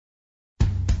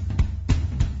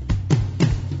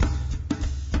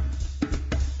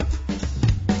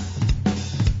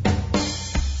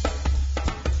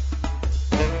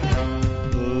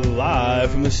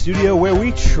the studio where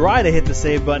we try to hit the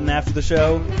save button after the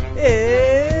show.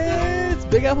 It's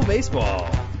Big Apple Baseball.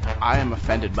 I am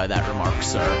offended by that remark,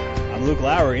 sir. I'm Luke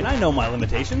Lowry, and I know my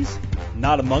limitations.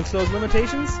 Not amongst those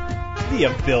limitations,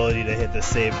 the ability to hit the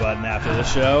save button after the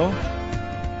show.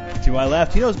 To my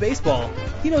left, he knows baseball,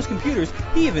 he knows computers,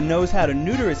 he even knows how to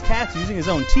neuter his cats using his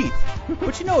own teeth.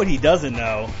 But you know what he doesn't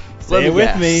know? Say it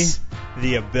with me.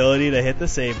 The ability to hit the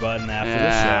save button after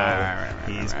the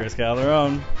show. He's Chris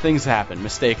Calderon. Things happen.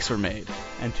 Mistakes were made.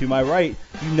 And to my right,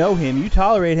 you know him, you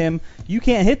tolerate him, you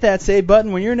can't hit that save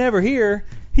button when you're never here.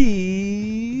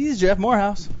 He's Jeff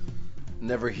Morehouse.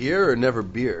 Never here or never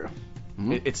beer?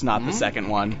 It's not the second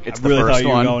one. It's I the really first thought you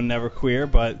were one. going never queer,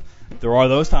 but there are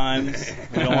those times.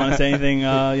 We don't want to say anything,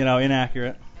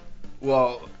 inaccurate.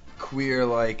 Well, queer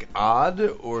like odd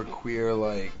or queer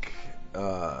like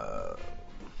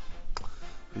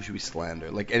who should we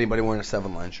slander? Like anybody wearing a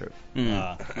 7-line shirt.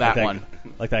 That one.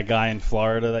 Like that guy in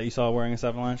Florida that you saw wearing a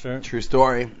 7-line shirt? True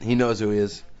story. He knows who he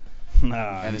is.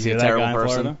 And is he a terrible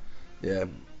person? Yeah.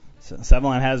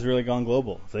 7-line has really gone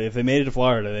global. So if they made it to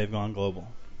Florida, they've gone global.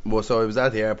 Well, so he was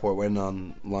at the airport waiting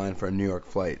on line for a New York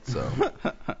flight. So.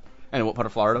 And what part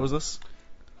of Florida was this?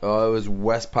 It was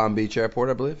West Palm Beach Airport,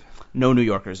 I believe. No New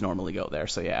Yorkers normally go there,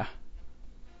 so yeah.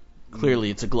 Clearly,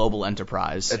 it's a global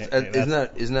enterprise.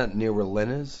 Isn't that near where Lynn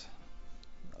is?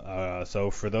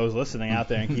 So for those listening out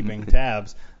there and keeping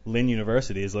tabs, Lynn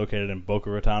University is located in Boca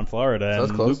Raton, Florida, So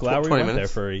and close. Luke Lowry 20 went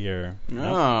minutes. there for a year.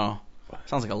 Oh.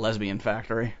 Sounds like a lesbian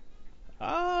factory.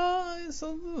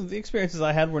 So the experiences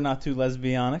I had were not too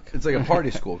lesbianic. It's like a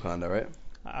party school kind of, right?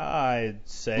 I'd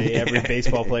say every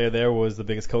baseball player there was the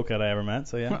biggest cokehead I ever met,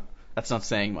 so yeah. That's not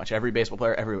saying much. Every baseball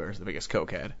player everywhere is the biggest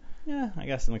cokehead. Yeah, I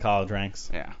guess in the college ranks.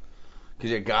 Yeah.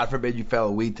 Because, God forbid you fail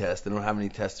a weed test. They don't have any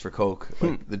tests for coke.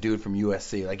 Like the dude from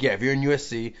USC. Like, yeah, if you're in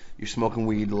USC, you're smoking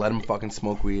weed, let him fucking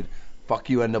smoke weed. Fuck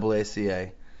you,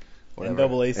 NAACA. Whatever.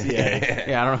 NAACA.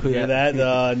 Yeah, I don't know who Hear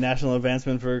that? National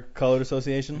Advancement for Colored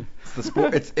Association? It's the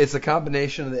sport. It's a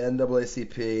combination of the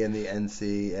NAACP and the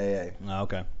NCAA. Oh,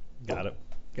 okay. Got it.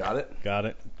 Got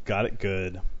it? Got it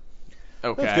good.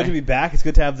 Okay. Well, it's good to be back. It's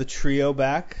good to have the trio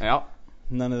back. Yep.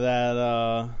 None of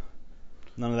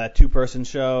that two-person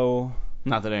show.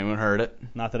 Not that anyone heard it.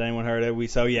 Not that anyone heard it.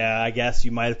 I guess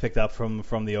you might have picked up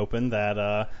from the open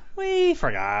that we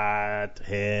forgot to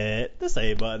hit the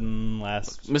save button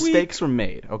last Mistakes were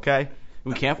made, okay?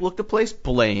 We can't look to place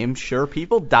blame. Sure,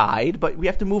 people died, but we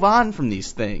have to move on from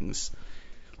these things.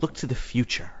 Look to the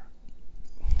future.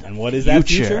 And what is that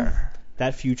future?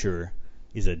 That future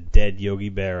is a dead Yogi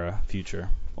Berra future.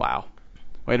 Wow.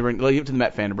 Way to leave it to the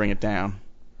Met fan to bring it down.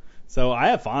 So I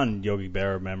have fond Yogi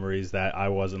Berra memories that I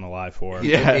wasn't alive for.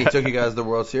 Yeah. He took you guys to the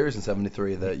World Series in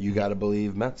 '73. That you got to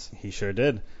believe Mets. He sure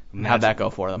did. How'd that go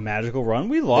for them? Magical run.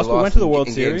 We lost. They We went to the World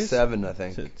in Series. Game 7, I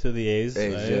think. To the A's.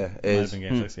 A's, right? yeah. Might A's. have been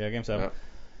Game 6. Yeah, Game 7. Yeah.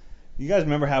 You guys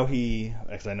remember how he...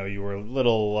 Actually, I know you were a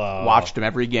little... Watched him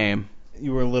every game.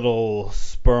 You were little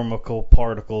spermical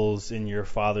particles in your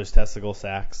father's testicle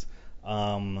sacs.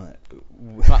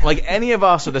 Like any of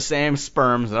us are the same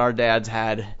sperms that our dads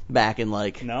had back in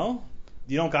like... No?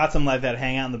 You don't got some like that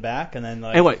hang out in the back and then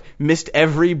like... And what, missed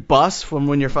every bus from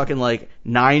when you're fucking like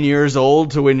 9 years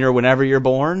old to whenever you're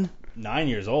born? 9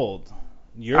 years old?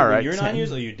 You're 10. 9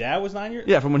 years old? Your dad was 9 years?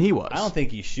 Yeah, from when he was. I don't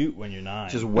think you shoot when you're 9.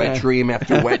 Just wet dream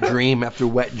after wet dream after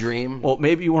wet dream. Well,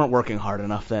 maybe you weren't working hard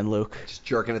enough then, Luke. Just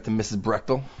jerking it to Mrs.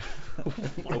 Brechtel.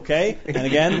 Okay, and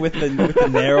again with the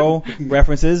narrow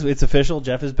references, it's official.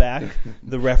 Jeff is back.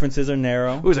 The references are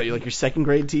narrow. Who was that? You like your second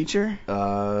grade teacher?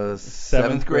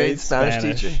 Seventh grade Spanish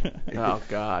teacher. Oh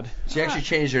God. She actually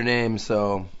changed her name,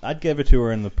 so I'd give it to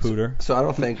her in the pooter. so I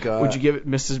don't think. Would you give it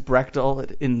Mrs.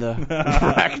 Brechtel in the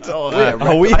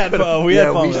Brechtel? We had fun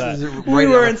with that. We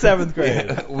were in 7th grade.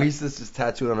 Yeah, we used to just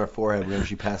tattoo it on our forehead whenever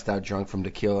she passed out drunk from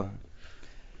tequila.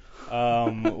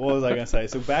 What was I gonna say?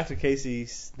 So back to Casey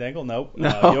Stengel. Nope.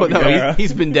 No,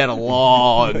 he's been dead a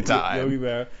long time.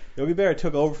 Yogi Berra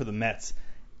took over for the Mets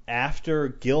after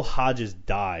Gil Hodges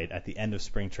died at the end of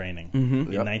spring training in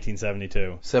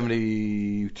 1972.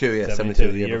 72, yeah,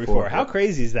 72, the year before. How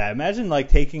crazy is that? Imagine like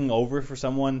taking over for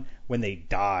someone when they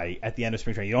die at the end of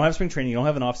spring training. You don't have spring training. You don't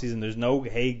have an off season. There's no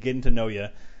getting to know you,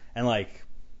 and like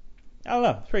I don't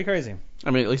know. It's pretty crazy.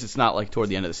 I mean, at least it's not like toward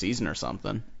the end of the season or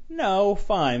something. No,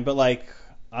 fine, but like,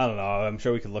 I don't know. I'm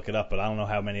sure we could look it up, but I don't know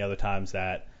how many other times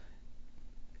that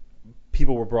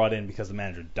people were brought in because the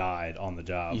manager died on the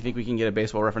job. You think we can get a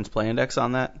baseball reference play index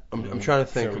on that? I'm trying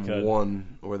to think Sure of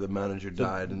one where the manager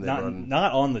died and they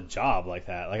not on the job like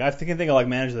that. Like I can think of like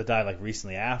managers that died like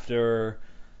recently after,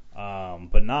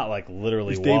 but not like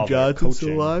literally while they're coaching.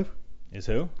 still alive? Is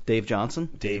who? Dave Johnson.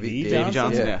 Davey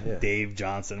Johnson, yeah. Dave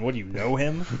Johnson. What do you know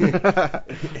him? I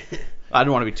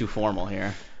don't want to be too formal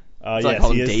here. Yes, I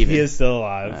call him David. he is still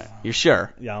alive. You're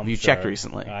sure? Yeah, I'm Have you sure. checked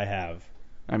recently? I have.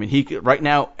 I mean, he could, right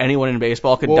now, anyone in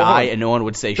baseball could Well, die hold on. and no one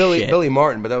would say Billy shit.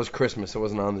 Martin, but that was Christmas. It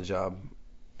wasn't on the job.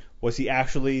 Was he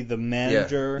actually the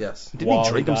manager? Yes. Didn't while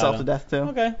he drink got himself him? to death too?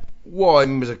 Okay. Well, I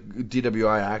mean, it was a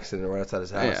DWI accident right outside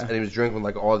his house, Yeah. and he was drinking with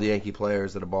like all the Yankee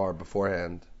players at a bar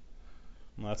beforehand.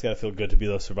 Well, that's got to feel good to be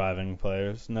those surviving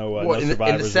players. No, Well, no in the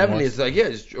survivors. 70s, like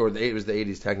it was the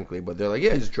 80s technically, but they're like,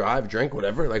 yeah, just drive, drink,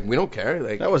 whatever. Like we don't care.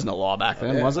 Like That wasn't a law back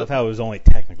then, Yeah. was I it? thought it was only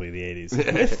technically the 80s.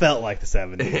 It felt like the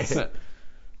 70s.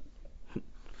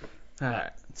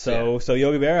 Alright. So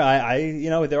Yogi Berra,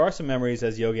 I there are some memories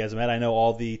as Yogi has met. I know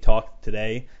all the talk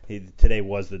today. Today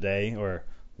was the day, or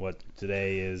what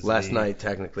today is. last the night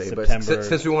technically, September but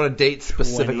since we want to date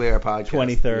specifically our podcast,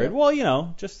 23rd. yeah.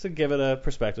 Well, just to give it a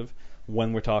perspective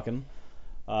when we're talking.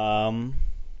 All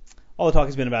the talk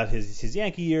has been about his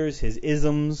Yankee years, his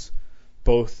isms,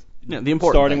 both Yeah, the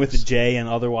important starting with the things. J and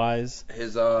otherwise.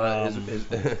 his That's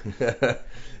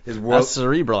world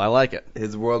cerebral. I like it.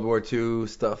 his World War II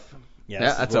stuff. Yes,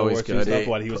 Yeah, that's World always War II good. Stuff.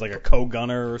 What, he was like a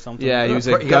co-gunner or something? Yeah, he was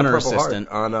a He got gunner Purple Heart assistant.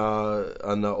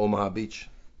 on Omaha Beach.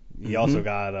 He also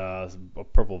got a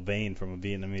purple vein from a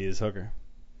Vietnamese hooker.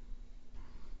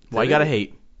 Why you gotta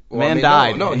hate? Well, Man I mean,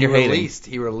 died, No, and he you're hating.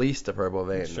 He released a purple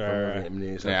vein. from Sure. a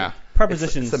Vietnamese Yeah. hooker.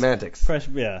 Prepositions. It's semantics.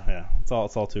 Yeah. It's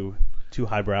all too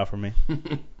highbrow for me.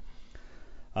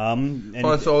 And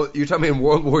Oh, so you're telling me in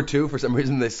World War II, for some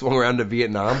reason they swung around to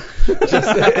Vietnam,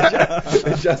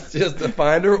 just to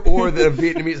find her, or the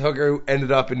Vietnamese hooker who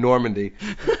ended up in Normandy.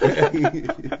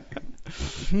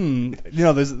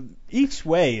 there's each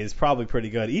way is probably pretty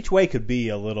good. Each way could be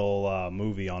a little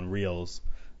movie on reels.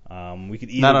 We could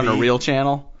either Not on be, a real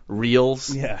channel.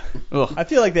 Reels. Yeah. Ugh. I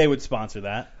feel like they would sponsor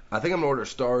that. I think I'm gonna order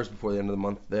Stars before the end of the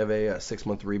month. They have a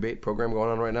 6-month rebate program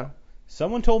going on right now.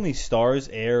 Someone told me Stars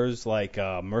airs like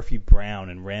Murphy Brown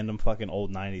and random fucking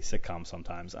old 90s sitcoms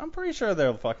sometimes. I'm pretty sure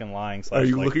they're fucking lying. Are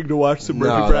you looking to watch some No,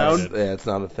 Murphy Brown? Yeah, it's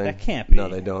not a thing. That can't be. No,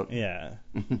 they don't. Yeah.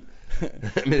 I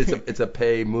mean, it's a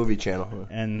pay movie channel.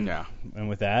 And Yeah. and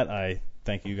with that, I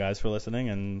thank you guys for listening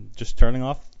and just turning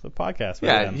off the podcast.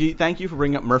 Yeah, right then. thank you for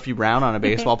bringing up Murphy Brown on a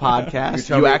baseball You're podcast.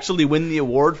 telling You me- actually win the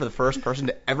award for the first person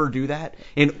to ever do that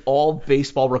in all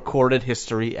baseball recorded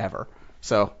history ever.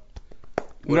 So,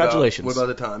 congratulations. What about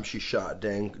the time she shot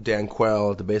Dan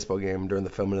Quayle at the baseball game during the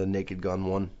filming of The Naked Gun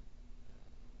 1?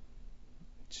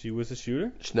 She was a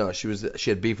shooter? No, she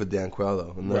had beef with Dan Quayle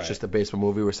though, and that's Right. just a baseball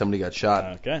movie where somebody got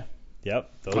shot. Okay. Yep.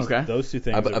 Okay. Those two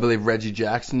things. I are- believe Reggie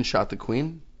Jackson shot the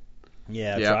Queen.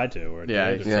 Yeah, Yeah. tried to. Or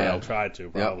Yeah, did, or yeah. failed, tried to,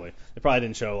 probably. They probably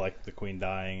didn't show, like, the Queen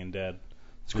dying and dead.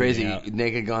 It's crazy. Bleeding out.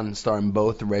 Naked Gun starring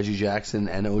both Reggie Jackson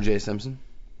and O.J. Simpson.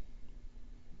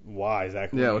 Why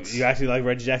exactly? Yeah, what's- You actually like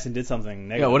Reggie Jackson did something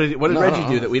negative. Yeah, what did No, Reggie no.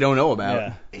 do that we don't know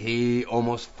about? Yeah. He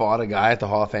almost fought a guy at the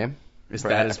Hall of Fame. Is For-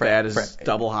 that as for- bad as for-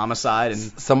 double homicide? And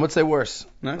Some would say worse.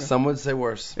 Okay. Some would say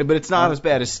worse. but it's not as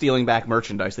bad as stealing back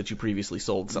merchandise that you previously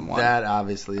sold someone. That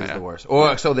obviously is Yeah. the worst.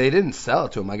 Or so they didn't sell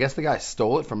it to him. I guess the guy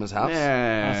stole it from his house. Honestly,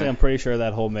 Yeah. I'm pretty sure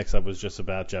that whole mix-up was just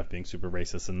about Jeff being super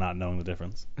racist and not knowing the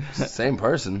difference. Same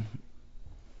person.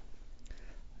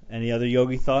 Any other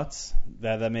Yogi thoughts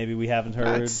that maybe we haven't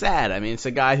heard? It's sad. I mean, it's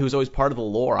a guy who's always part of the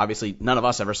lore. Obviously, none of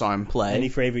us ever saw him play. Any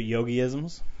favorite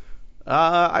Yogiisms?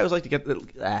 I always like to get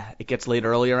it gets late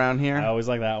early around here. I always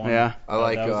like that one. Yeah. I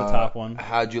like. That was the top one.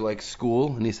 How'd you like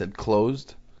school? And he said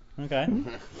closed. Okay.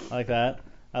 I like that.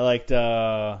 I liked,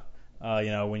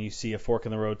 when you see a fork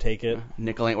in the road, take it.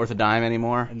 Nickel ain't worth a dime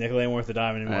anymore. And Nickel ain't worth a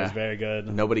dime anymore Yeah. is very good.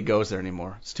 Nobody goes there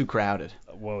anymore. It's too crowded.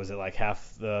 What was it, like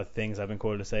half the things I've been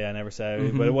quoted to say I never say?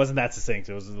 Mhm. But it wasn't that succinct.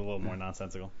 It was a little more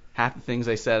nonsensical. Half the things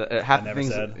they said. Half I the never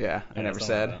things. said. Yeah, I never something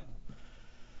said. like that.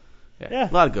 Yeah.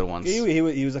 Yeah. A lot of good ones. He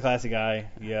was a classy guy.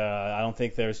 Yeah, I don't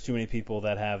think there's too many people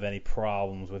that have any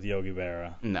problems with Yogi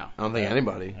Berra. No. I don't think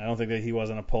anybody. I don't think that he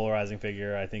wasn't a polarizing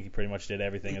figure. I think he pretty much did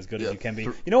everything as good as Yeah, you can be.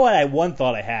 thr- You know what? One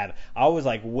thought I had. I was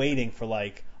like waiting for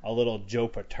like a little Joe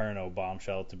Paterno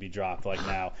bombshell to be dropped. Like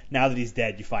now that he's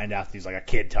dead, you find out that he's like a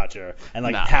kid toucher, and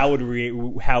like Nah. how would we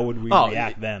Oh,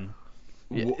 react then?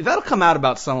 Yeah, that'll come out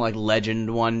about some like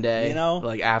legend one day. You know?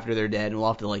 like after they're dead, and we'll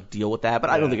have to like deal with that. But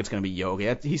I don't Yeah. think it's gonna be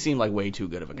Yogi. He seemed like way too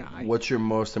good of a guy. What's your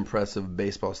most impressive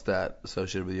baseball stat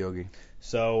associated with Yogi?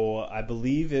 So I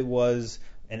believe it was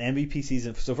an MVP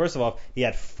season. So first of all, he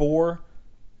had 7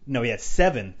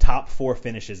 top 4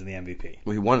 finishes in the MVP.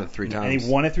 Well, he won it 3 times. And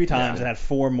he won it 3 times Yeah. and had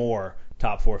 4 more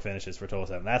top 4 finishes for total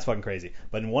 7. That's fucking crazy.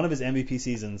 But in one of his MVP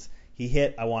seasons, he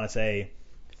hit, I want to say,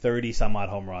 30 some odd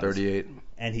home runs. 38.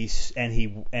 And he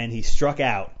struck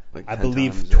out Like I 10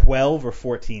 believe times, yeah. 12 or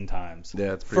 14 times.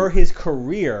 Yeah, it's For pretty. his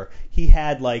career, he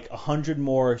had like 100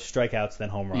 more strikeouts than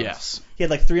home runs. Yes. He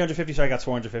had like 350 strikeouts,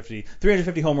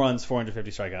 350 home runs,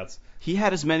 450 strikeouts. He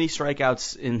had as many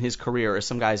strikeouts in his career as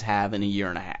some guys have in a year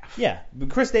and a half. Yeah, but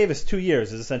Chris Davis, 2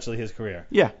 years is essentially his career.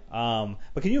 Yeah.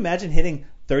 But can you imagine hitting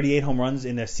 38 home runs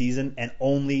in a season and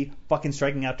only fucking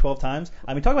striking out 12 times?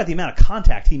 I mean, talk about the amount of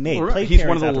contact he made. Plate He's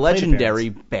one of appearance the after plate legendary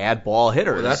appearance. bad ball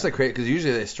hitters. Well, that's the crazy because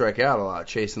usually they strike out a lot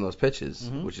chasing those pitches,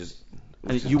 which is.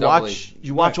 And which is you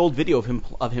doubly- watch old video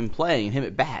of him playing, him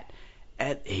at bat.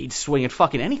 And he'd swing at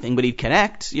fucking anything, but he'd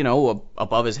connect,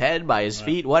 above his head, by his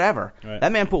feet, whatever. Right.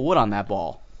 That man put wood on that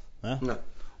ball. No.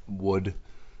 Wood.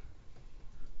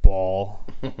 Ball.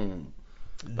 I think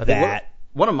That.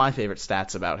 one of my favorite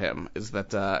stats about him is that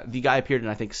the guy appeared in,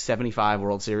 I think, 75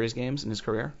 World Series games in his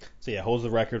career. So yeah, holds the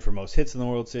record for most hits in the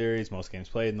World Series, most games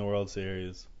played in the World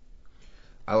Series.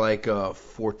 I like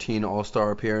 14 All-Star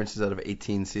appearances out of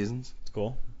 18 seasons. It's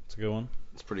cool. It's a good one.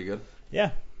 It's pretty good.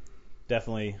 Yeah,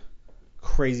 definitely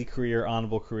crazy career,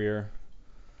 honorable career.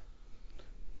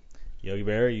 Yogi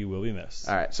Berra, you will be missed.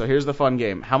 All right, so here's the fun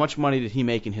game. How much money did he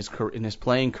make in his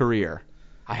playing career?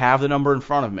 I have the number in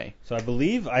front of me. So I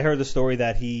believe I heard the story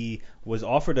that he was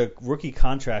offered a rookie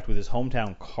contract with his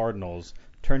hometown Cardinals,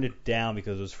 turned it down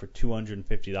because it was for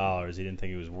 $250. He didn't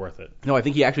think it was worth it. No, I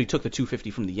think he actually took the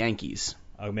 $250 from the Yankees.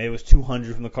 Maybe it was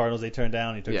 $200 from the Cardinals they turned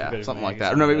down. He took Yeah, $250 something from like the that.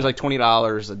 Yankees, Or no, maybe it was like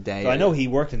 $20 a day. So I know he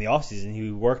worked in the offseason.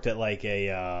 He worked at like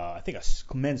I think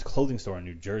a men's clothing store in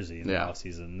New Jersey in the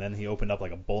offseason. And then he opened up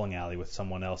like a bowling alley with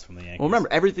someone else from the Yankees. Well, remember,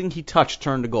 everything he touched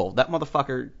turned to gold. That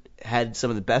motherfucker had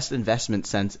some of the best investment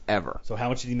sense ever. So how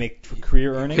much did he make for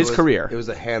career earnings? His career. It was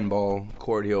a handball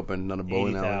court he opened on a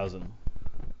bowling alley. $80,000.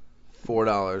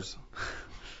 $4.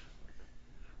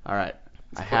 All right.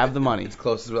 I have the money. It's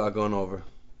closest without going over.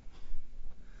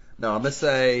 No, I'm gonna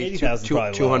say 80,000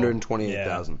 probably low.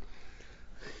 228,000.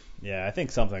 Yeah, I think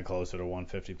something closer to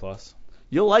 150 plus.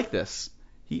 You'll like this.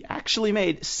 He actually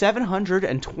made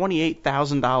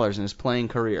 $728,000 in his playing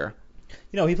career.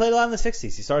 You know, he played a lot in the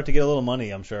 60s. He started to get a little money,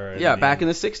 I'm sure. Yeah, back in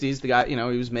the 60s, the guy, he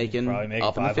was making probably making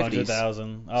up in the 50s.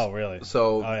 500,000. Oh, really?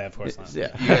 So, oh yeah, of course not.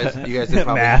 Yeah. You guys did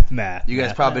probably, math. You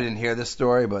guys probably didn't hear this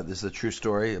story, but this is a true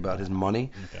story about his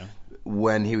money. Okay.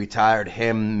 When he retired,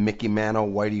 him, Mickey Mantle,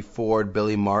 Whitey Ford,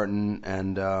 Billy Martin,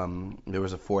 and there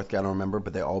was a fourth guy I don't remember,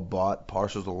 but they all bought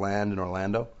parcels of land in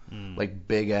Orlando, like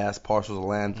big ass parcels of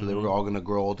land. So they were all gonna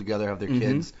grow old together, have their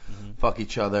kids, fuck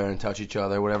each other and touch each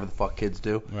other, whatever the fuck kids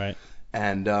do. Right.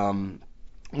 And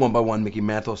one by one, Mickey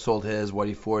Mantle sold his,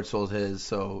 Whitey Ford sold his.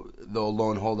 So the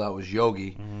lone holdout was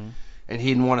Yogi, and he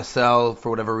didn't want to sell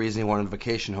for whatever reason. He wanted a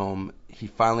vacation home. He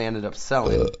finally ended up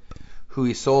selling. Who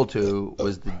he sold to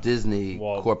was the Disney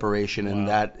Corporation, and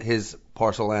that his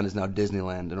parcel land is now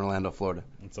Disneyland in Orlando, Florida.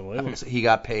 That's unbelievable. So he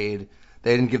got paid.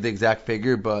 They didn't give the exact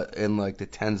figure, but in like the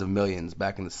tens of millions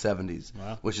back in the 70s,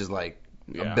 which is like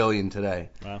 $1 billion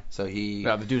today. Wow. So he.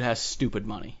 Yeah, the dude has stupid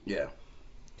money. Yeah.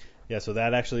 Yeah, so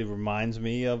that actually reminds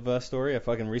me of a story. I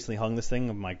fucking recently hung this thing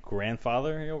of my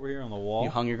grandfather over here on the wall. You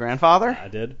hung your grandfather? I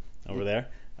did, over there.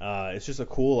 It's just a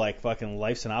cool, like, fucking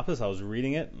life synopsis. I was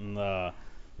reading it, and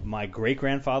my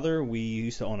great-grandfather, we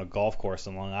used to own a golf course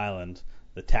in Long Island.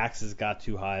 The taxes got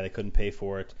too high. They couldn't pay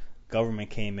for it. Government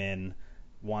came in,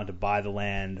 wanted to buy the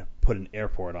land, put an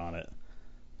airport on it.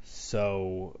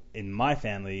 So in my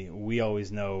family, we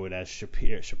always know it as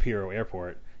Shapiro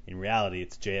Airport. In reality,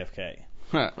 it's JFK.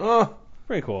 Oh,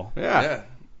 Pretty cool. Yeah.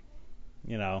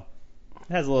 You know,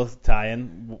 it has a little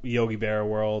tie-in. Yogi Berra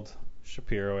World,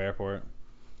 Shapiro Airport.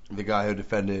 the guy who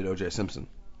defended O.J. Simpson,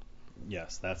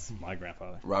 Yes, that's my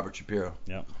grandfather. Robert Shapiro.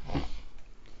 Yep.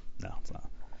 No, it's not.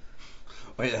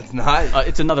 Wait, that's not.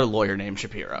 It's another lawyer named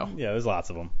Shapiro. Yeah, there's lots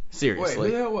of them. Wait, Seriously.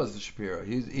 who the hell was the Shapiro?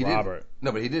 He Robert. Did,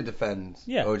 no, but he did defend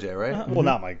Yeah. O.J., right? Well,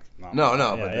 not my. No,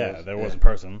 yeah, but yeah, there was yeah. a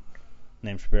person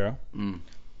named Shapiro. Mm.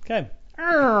 Okay.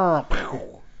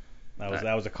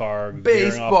 That was a car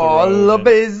veering off Baseball, the road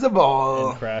baseball.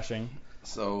 and crashing.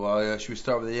 So, should we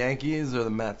start with the Yankees or the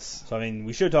Mets? So I mean,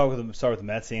 we should start with the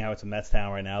Mets, seeing how it's a Mets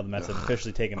town right now. The Mets have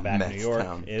officially taken back Mets New York.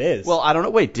 town. It is. Well, I don't know.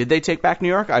 Wait, did they take back New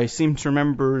York? I seem to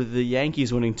remember the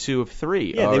Yankees winning 2 of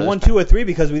 3. yeah, Oh, they that's won back. 2 or 3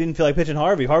 because we didn't feel like pitching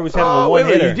Harvey. Harvey was having a Wait,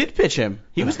 one-hitter. you did pitch him.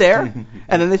 He was there,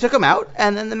 and then they took him out,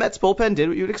 and then the Mets bullpen did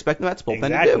what you would expect the Mets bullpen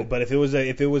Exactly, to do. but if it was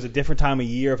a different time of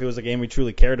year, if it was a game we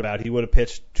truly cared about, he would have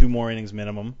pitched 2 more innings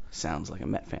minimum. Sounds like a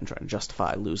Met fan trying to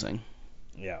justify losing.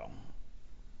 Yeah,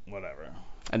 whatever.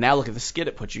 And now look at the skid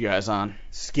it put you guys on.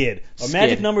 Skid. Skid.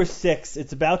 Magic number 6.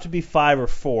 It's about to be 5 or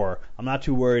 4. I'm not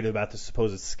too worried about the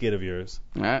supposed skid of yours.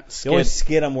 The only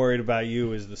skid I'm worried about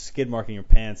you is the skid mark in your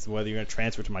pants, whether you're going to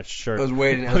transfer to my shirt. I was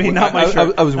waiting. Not my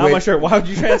shirt. I was not waiting. my shirt. Why would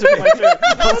you transfer to my shirt?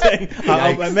 I'm saying,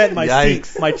 I meant my Yikes.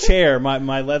 seat, my chair,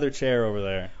 my leather chair over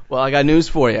there. Well, I got news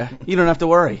for you. You don't have to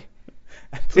worry.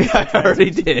 I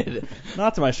already did.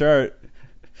 Not to my shirt.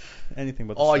 Anything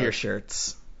but the All shirt. your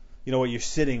shirts. You know what? You're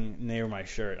sitting near my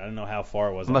shirt. I don't know how far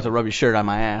it was. I'm about to rub your shirt on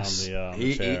my on ass. the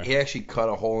He chair. actually cut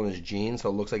a hole in his jeans, so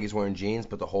it looks like he's wearing jeans,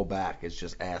 but the whole back is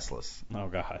just assless. Oh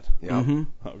God. Yeah. Mm-hmm.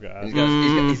 Oh God.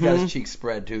 He's got his cheeks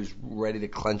spread too. He's ready to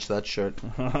clench that shirt.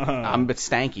 I'm a bit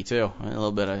stanky, too. A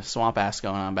little bit of swamp ass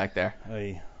going on back there.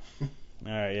 Hey.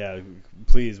 All right, yeah.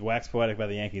 Please, wax poetic by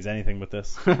the Yankees. Anything but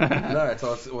this. All right,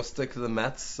 so we'll stick to the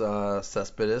Mets.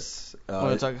 Cespedes.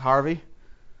 Want to talk Harvey?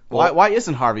 Why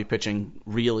isn't Harvey pitching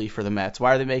really for the Mets?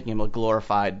 Why are they making him a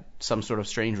glorified, some sort of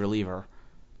strange reliever?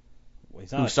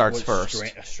 He's Who starts first?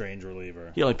 A strange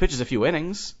reliever. He only pitches a few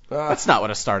innings. That's not what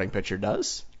a starting pitcher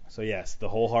does. So yes, the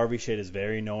whole Harvey shit is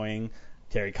very annoying.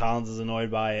 Terry Collins is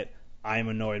annoyed by it. I'm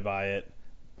annoyed by it.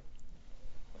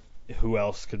 Who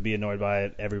else could be annoyed by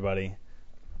it? Everybody.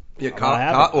 Yeah,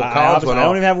 I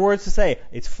don't even have words to say.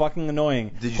 It's fucking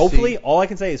annoying. Hopefully, all I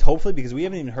can say is hopefully, because we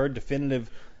haven't even heard definitive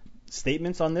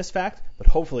statements on this fact, but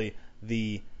hopefully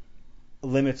the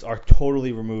limits are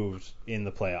totally removed in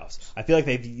the playoffs. I feel like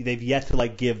they've yet to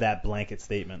give that blanket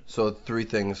statement. So 3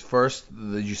 things. First,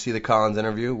 did you see the Collins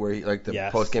interview where he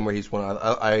Yes. post game where he's won?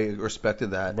 I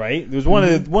respected that. Right? It was one of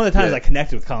the times Yeah. I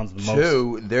connected with Collins the most.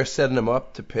 2, they're setting him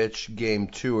up to pitch game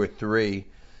 2 or 3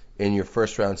 in your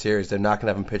first round series. They're not going to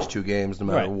have him pitch 2 games no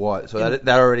matter Right. what. So that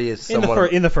already is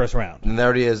somewhat in the first round. and that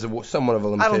already is somewhat of a I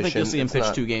limitation. don't think you'll see him It's pitch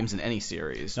not- 2 games in any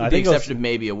series, No, I with the think you'll exception of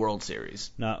maybe a World Series.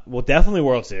 No, well, definitely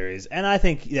World Series, and I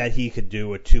think that he could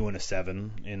do a 2 and a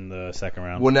 7 in the second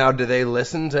round. Well, now, do they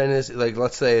listen to any?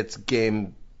 Let's say it's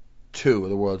game 2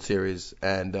 of the World Series,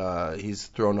 and he's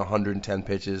thrown 110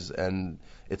 pitches, and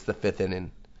it's the 5th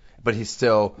inning, but it's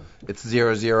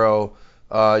 0-0.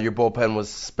 Your bullpen was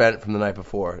spent from the night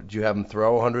before. Do you have him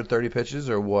throw 130 pitches,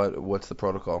 or what? What's the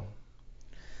protocol?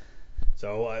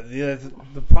 So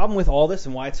the problem with all this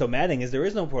and why it's so maddening is there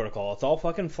is no protocol. It's all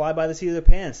fucking fly by the seat of their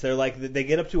pants. They're they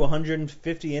get up to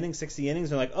 150 innings, 60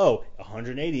 innings, and they're like, oh,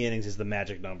 180 innings is the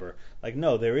magic number.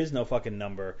 No, there is no fucking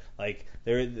number.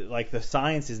 The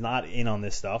science is not in on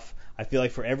this stuff. I feel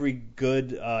like for every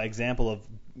good example of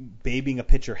babying a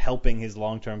pitcher helping his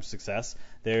long-term success,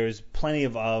 there's plenty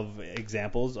of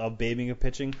examples of babying a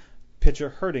pitcher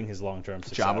hurting his long-term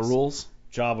success.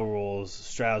 Java rules,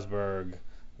 Strasburg.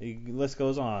 The list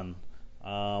goes on.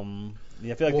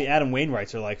 I feel like the Adam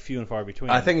Wainwrights are few and far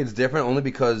between. I think it's different only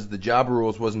because the job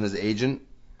rules wasn't his agent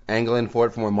angling for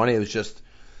it for more money. It was just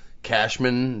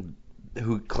Cashman,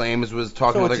 who claims was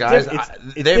talking with other guys.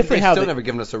 They've still never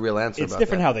given us a real answer. It's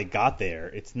different how they got there.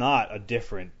 It's not a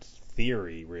different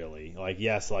theory, really.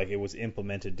 Yes, it was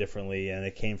implemented differently and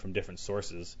it came from different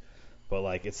sources, but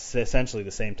it's essentially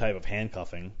the same type of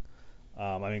handcuffing.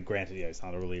 Granted, it's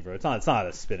not a reliever. It's not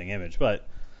a spitting image, but.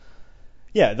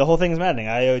 Yeah, the whole thing is maddening.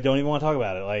 I don't even want to talk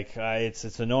about it.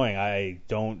 It's annoying. I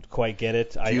don't quite get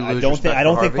it. I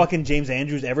don't think fucking James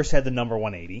Andrews ever said the number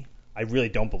 180. I really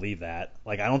don't believe that.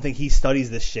 I don't think he studies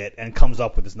this shit and comes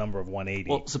up with this number of 180.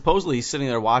 Well, supposedly he's sitting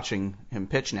there watching him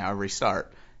pitch now every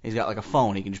start. He's got a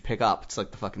phone he can just pick up. It's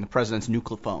like the president's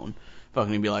nuclear phone.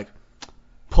 Fucking he'd be like,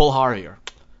 pull Harvey or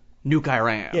nuke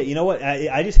Iran. Yeah, you know what?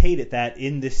 I just hate it that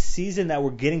in this season that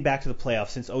we're getting back to the playoffs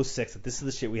since 2006, that this is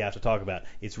the shit we have to talk about.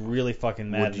 It's really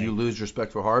fucking maddening. Do you lose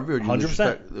respect for Harvey, or do you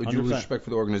 100%. lose respect for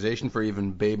the organization for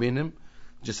even babying him?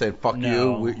 Just saying, fuck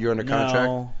you, you're under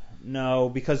contract? No,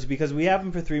 because we have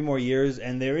him for 3 more years,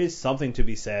 and there is something to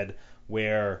be said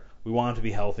where we want him to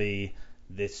be healthy.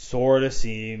 This sort of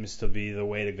seems to be the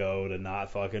way to go to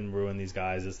not fucking ruin these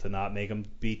guys, is to not make them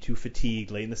be too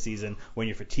fatigued late in the season. When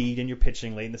you're fatigued and you're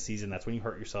pitching late in the season, that's when you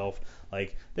hurt yourself.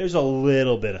 There's a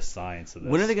little bit of science to this.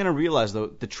 When are they going to realize, though,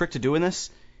 the trick to doing this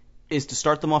is to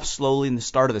start them off slowly in the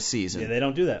start of the season? Yeah, they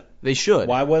don't do that. They should.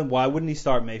 Why wouldn't he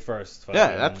start May 1st?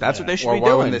 Yeah, that's what they should be doing. Or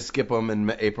why wouldn't they skip him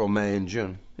in April, May, and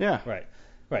June? Yeah.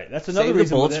 Right. That's another Save the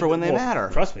reason. bullets for when they matter.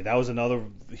 Trust me, that was another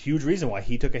huge reason why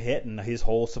he took a hit, and his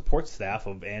whole support staff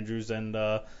of Andrews and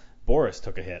Boris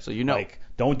took a hit. So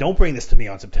don't bring this to me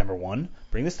on September 1.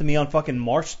 Bring this to me on fucking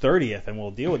March 30th, and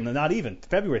we'll deal with it. Not even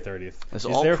February 30th. This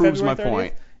all proves my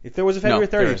point. If there was a February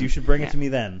 30th, you should bring it to me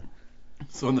then.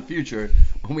 So in the future,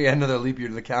 when we add another leap year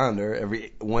to the calendar,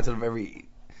 once out of every,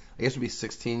 I guess it would be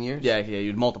 16 years. Yeah,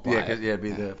 you'd multiply. Yeah, it'd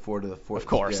be the 4 to the 4th. Of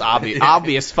course, yeah.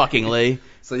 obvious fucking Lee.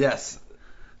 So yes,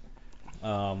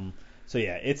 So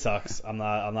yeah, it sucks. I'm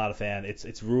not a fan.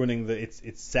 It's ruining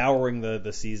it's souring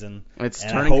the season. It's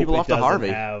and turning I hope people it off to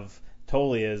doesn't Harvey.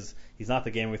 Totally is. He's not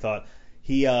the game we thought.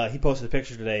 He posted a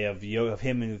picture today of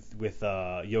him with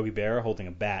Yogi Berra holding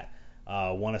a bat.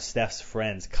 One of Steph's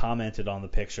friends commented on the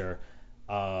picture,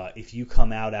 if you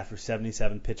come out after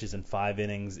 77 pitches and 5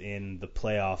 innings in the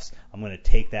playoffs, I'm going to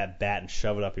take that bat and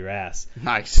shove it up your ass.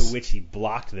 Nice. To which he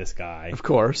blocked this guy. Of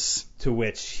course. To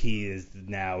which he is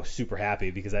now super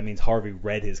happy because that means Harvey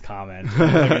read his comment.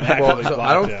 Well, so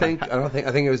I think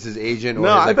it was his agent or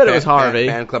No, his, I bet it was Harvey.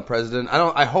 fan club president.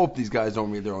 I hope these guys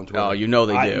don't read their own Twitter. Oh, you know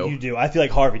they do. You do. I feel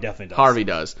like Harvey definitely does. Harvey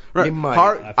does. Right. He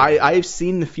might. I've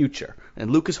seen the future,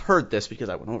 and Luke has heard this because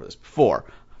I went over this before.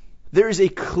 There is a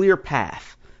clear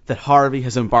path that Harvey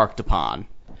has embarked upon,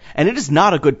 and it is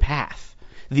not a good path.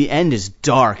 The end is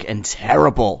dark and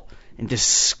terrible and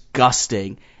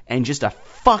disgusting and just a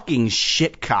fucking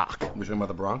shitcock. We're talking about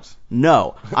the Bronx?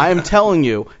 No, I am telling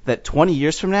you that 20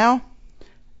 years from now,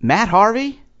 Matt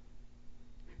Harvey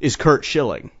is Kurt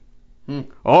Schilling.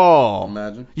 Oh,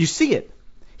 Imagine. You see it.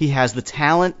 He has the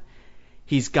talent,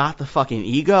 he's got the fucking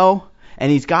ego,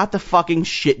 and he's got the fucking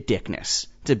shit dickness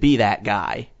to be that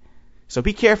guy. So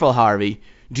be careful, Harvey.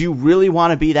 Do you really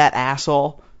want to be that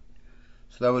asshole?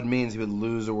 So that would mean he would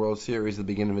lose a World Series at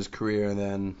the beginning of his career, and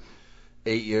then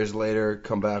 8 years later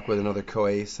come back with another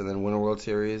co-ace, and then win a World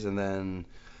Series, and then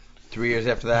 3 years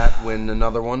after that win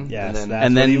another one. Yes, and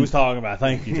that's what he was talking about.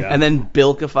 Thank you, Jeff. And then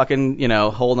bilk a fucking,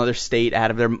 whole another state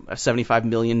out of their $75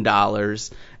 million,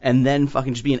 and then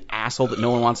fucking just be an asshole that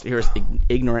no one wants to hear his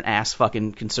ignorant ass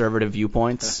fucking conservative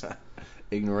viewpoints.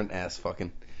 Ignorant ass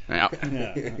fucking. Yeah.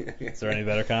 Yeah. Is there any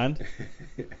better kind?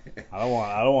 I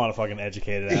don't want a fucking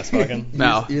educated ass fucking.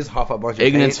 No. You just huff a bunch of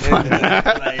Ignorance paint fun.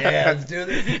 like, yeah, let's do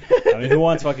this. I mean, who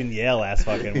wants fucking Yale ass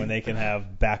fucking when they can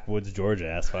have backwoods Georgia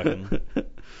ass fucking?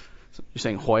 You're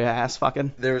saying Hoya ass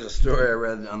fucking? There was a story I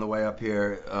read on the way up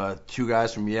here. 2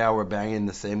 guys from Yale were banging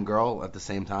the same girl at the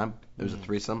same time. There was a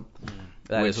threesome.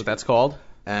 That is what that's called?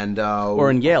 And Or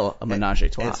in Yale, a menage a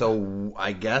trois. And so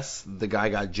I guess the guy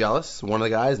got jealous, one of the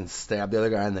guys, and stabbed the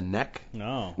other guy in the neck.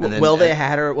 No. And then- Well, they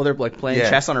had her, they're like playing Yeah.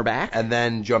 chess on her back? And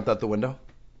then jumped out the window,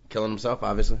 killing himself,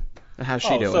 obviously. How's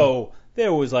she doing? So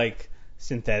there was like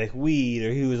synthetic weed,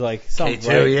 or he was like something. K2,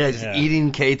 right? yeah, just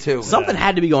eating K2. Something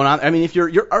had to be going on. I mean, if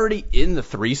you're already in the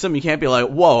threesome, you can't be like,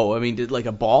 whoa. I mean, did like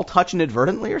a ball touch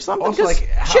inadvertently or something? Also, 'Cause like,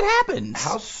 shit happens.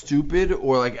 How stupid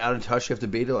or like out of touch you have to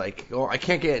be to like, oh, I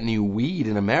can't get any weed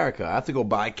in America. I have to go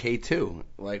buy K2.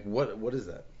 Like, what is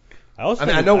that? I also I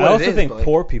mean, think, I know what also it is, think but, like-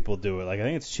 poor people do it. Like, I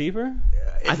think it's cheaper.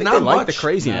 It's I think not they like much. the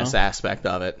craziness aspect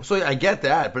of it. So I get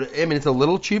that, but I mean, it's a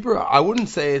little cheaper. I wouldn't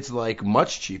say it's like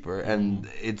much cheaper, and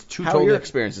it's two How are totally. your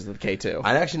experiences with K2?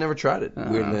 I actually never tried it.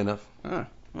 Weirdly enough.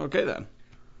 Okay then.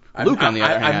 Luke, on the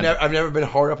other hand, I've never been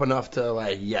hard up enough to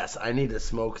like, yes, I need to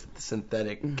smoke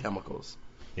synthetic chemicals.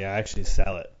 Yeah, I actually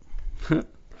sell it.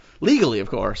 legally, of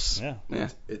course. Yeah.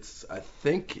 It's I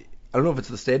don't know if it's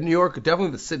the state of New York,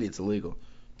 definitely the city. It's illegal.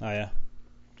 Oh yeah.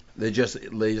 They just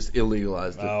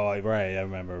illegalized it. Oh right, I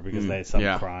remember because they had some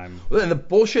yeah. crime. Well, and the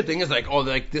bullshit thing is like, oh,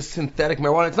 like this synthetic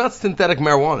marijuana. It's not synthetic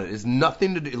marijuana. It's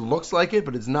nothing to do. It looks like it,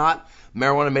 but it's not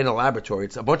marijuana made in a laboratory.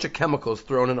 It's a bunch of chemicals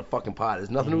thrown in a fucking pot.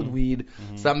 It's nothing to do with weed.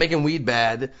 Stop making weed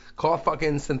bad. Call it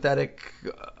fucking synthetic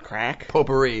Crack.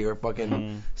 potpourri or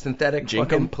fucking synthetic Jinkum?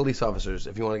 fucking police officers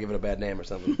if you want to give it a bad name or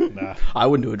something. Nah. I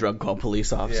wouldn't do a drug called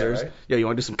police officers. right? Yeah, you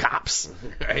want to do some cops?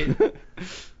 Right?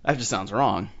 That just sounds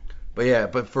wrong.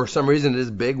 But for some reason it is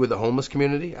big with the homeless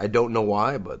community. I don't know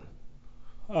why, but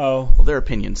Oh, Well, their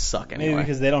opinions suck anyway. maybe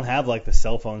because they don't have like the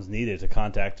cell phones needed to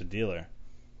contact a dealer.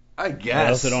 I They guess.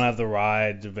 also don't have the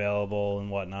rides available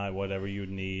and whatnot, whatever you'd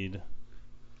need.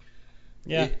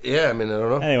 Yeah. Yeah, I mean, I don't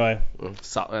know. Anyway,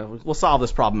 We'll solve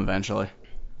this problem eventually.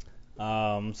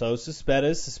 so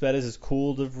Cespedes has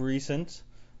cooled of recent.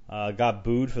 Got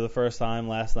booed for the first time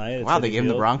last night. At Wow, they Citi gave him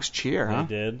the Field. Bronx cheer, huh?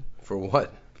 They did. For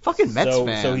what? Fucking Mets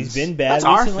fans. So he's been bad That's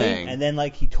our recently, thing. and then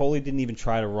like he totally didn't even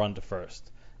try to run to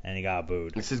first, and he got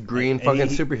booed. It's his green And fucking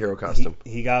he- superhero costume.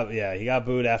 He got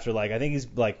booed after like I think he's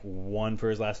like 1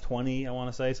 for his last 20. I want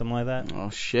to say something like that.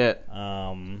 Oh shit.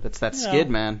 That's That's that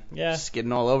skid, man. Yeah.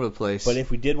 Skidding all over the place. But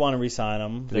if we did want to re-sign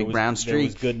him, The big brown there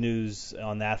was streak. good news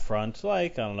on that front.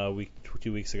 Like I don't know,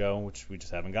 2 weeks ago, which we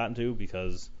just haven't gotten to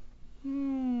because we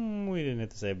didn't hit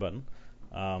the save button.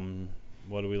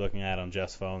 What are we looking at on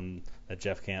Jeff's phone that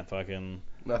Jeff can't fucking?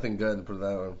 Nothing good to put it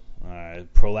that way.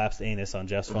 Alright, prolapsed anus on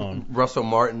Jeff's phone. Russell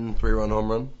Martin 3-run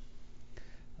home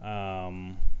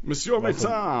run. Monsieur Russell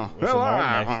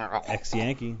Martin,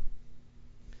 ex-Yankee.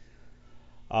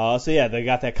 So yeah, they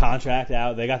got that contract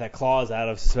out. They got that clause out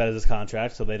of Cespedes'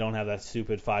 contract, so they don't have that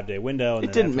stupid 5-day window. And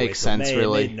It didn't make sense, May.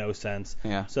 really. It made no sense.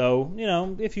 Yeah. So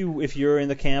if you're in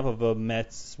the camp of a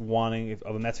Mets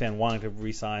fan wanting to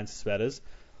re-sign Cespedes,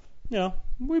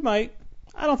 we might.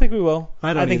 I don't think we will.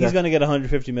 I don't think either. he's going to get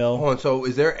 $150 million. Hold on, so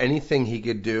is there anything he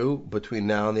could do between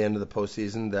now and the end of the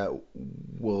postseason that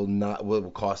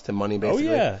will cost him money, basically?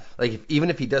 Oh, yeah. Like, even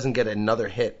if he doesn't get another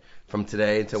hit from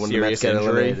today until when Serious the Mets get injury.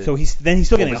 eliminated. So he's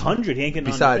still getting 100. He ain't getting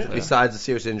besides 150. besides the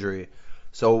serious injury.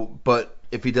 So, but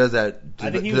if he does that,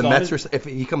 I think he do was the on Mets his- if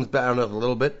he comes down a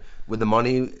little bit with the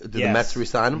money, do the Yes, Mets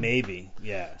resign him? Maybe,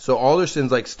 yeah. So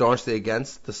Alderson's like staunchly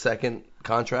against the second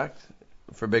contract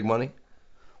for big money.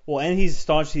 Well, and he's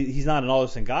staunch. He's not an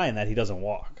Alderson guy in that he doesn't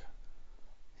walk.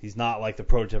 He's not like the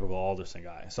prototypical Alderson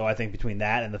guy. So I think between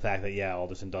that and the fact that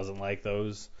Alderson doesn't like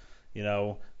those,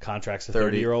 contracts to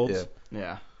 30-year-olds.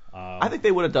 Yeah. I think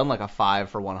they would have done like a 5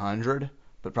 for 100,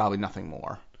 but probably nothing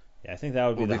more. Yeah, I think that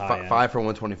would be Will the be high end. 5 for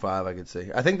 125. I could see.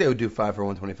 I think they would do 5 for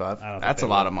 125. I don't think That's they a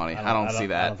lot would. of money. I don't see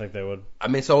that. I don't think they would. I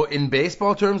mean, so in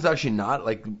baseball terms, actually not.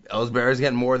 Like Ellsbury's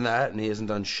getting more than that, and he hasn't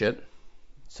done shit.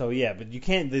 So yeah, but you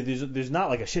can't. There's not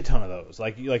like a shit ton of those.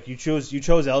 Like you chose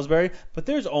Ellsbury, but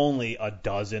there's only a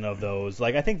dozen of those.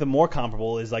 Like I think the more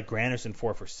comparable is like Granderson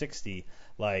 4 for 60.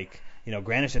 Like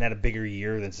Granderson had a bigger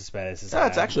year than Cespedes.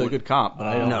 That's actually a good comp, but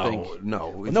I don't think.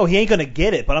 No. He ain't gonna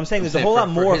get it. But I'm saying there's a whole lot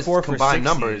more his 4 for 60s. combined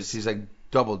numbers. He's like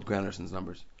doubled Granderson's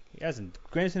numbers. He hasn't.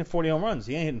 Granderson had 40 home runs.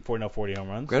 He ain't hitting 40 home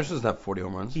runs. Granderson doesn't have 40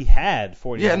 home runs. He had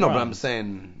 40 Yeah, home no, runs. but I'm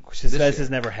saying Cespedes has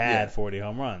never had Yeah. 40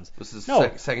 home runs. This is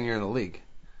No. second year in the league.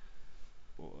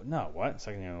 No, what?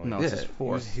 Second year in the league. No, it's his Yeah.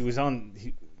 fourth. He was on.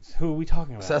 Who are we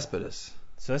talking about? Cespedes.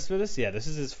 Cespedes? Yeah, this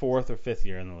is his 4th or 5th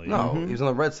year in the league. No, he was on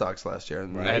the Red Sox last year.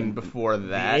 And before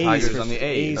that, A's Tigers for- on the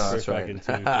A's. No, for that's right. fucking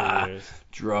 2-3 years.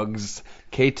 Drugs.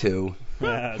 K2.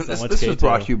 Yeah, so This much was K2.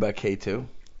 brought to you by K2.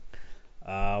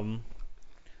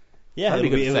 Yeah, That'd be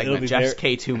a good it'll segment. be Jeff's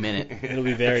very, K2 minute. it'll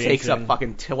be very Takes up interesting.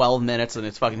 fucking 12 minutes, and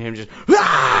it's fucking him just.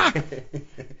 Ah!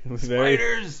 very,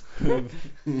 Spiders.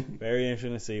 very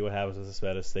interesting to see what happens with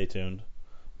Cespedes. Stay tuned.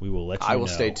 We will let you know. I will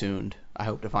stay tuned. I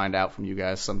hope to find out from you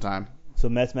guys sometime. So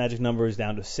Mets magic number is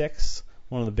down to 6.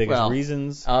 One of the biggest Well,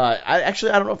 reasons. I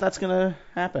don't know if that's gonna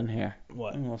happen here.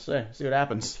 What? We'll see. See what It's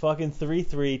happens. fucking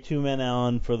 3-3, 2 men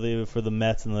on for the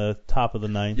Mets in the top of the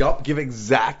ninth. Yup, give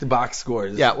exact box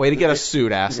scores. Yeah, way to get a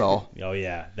suit, asshole. Oh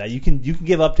yeah, that you can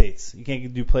give updates. You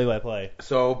can't do play-by-play.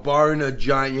 So, barring a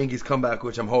giant Yankees comeback,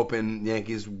 which I'm hoping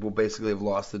Yankees will basically have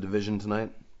lost the division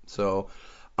tonight. So,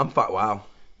 I'm fine. Wow.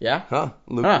 Yeah, Huh?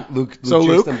 Luke, Huh. Luke So,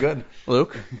 treats Luke? them good.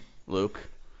 Luke.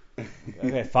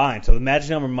 Okay, fine. So the magic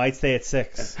number might stay at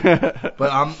 6.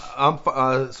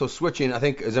 But so switching. I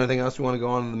think is there anything else you want to go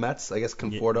on in the Mets? I guess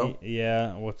Conforto.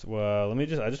 Yeah. Let me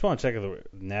just. I just want to check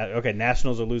if okay,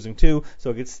 Nationals are losing 2, so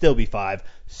it could still be 5.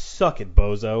 Suck it,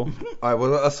 bozo. All right. Well,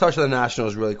 let's touch on the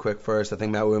Nationals really quick first. I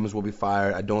think Matt Williams will be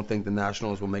fired. I don't think the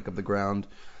Nationals will make up the ground,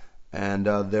 and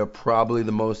they're probably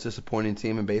the most disappointing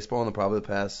team in baseball in the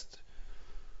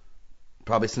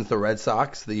probably since the Red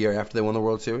Sox the year after they won the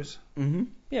World Series. Mm-hmm.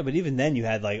 Yeah, but even then you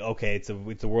had like, okay, it's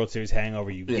a World Series hangover.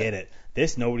 You Yeah. get it.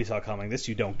 This nobody saw coming. This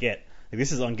you don't get. Like,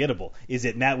 this is ungettable. Is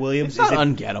it Matt Williams? It's not is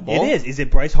it, ungettable. It is. Is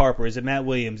it Bryce Harper? Is it Matt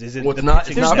Williams? Is it Well, the it's not. It's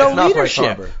pitching? There's not, no it's not Bryce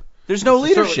leadership. Harper. There's no Certainly,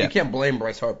 leadership. You can't blame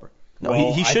Bryce Harper. No,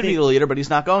 Well, he I should be think- the leader, but he's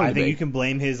not going I to think be. you can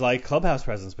blame his like clubhouse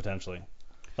presence potentially.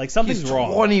 Like something's He's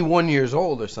wrong. 21 years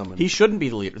old or something. He shouldn't be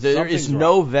the leader. There is Something's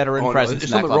no veteran no, presence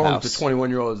there's in that something wrong with clubhouse. the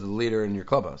 21-year-old as the leader in your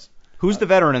clubhouse. Who's the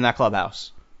veteran in that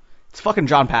clubhouse? It's fucking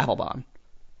John Papelbon.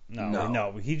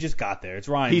 No, he just got there. It's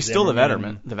Ryan. He's still the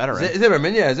Zimmerman. veteran.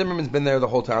 Zimmerman, yeah, Zimmerman's been there the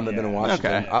whole time they've been in Yeah.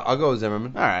 Washington. Okay. I'll go with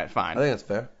Zimmerman. All right, I fine. think that's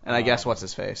fair. And I guess what's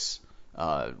his face?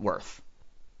 Worth.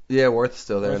 Yeah, Worth's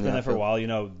still there. He's in been the there for a outfield.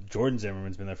 while. Jordan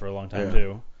Zimmerman's been there for a long time Yeah.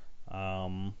 too.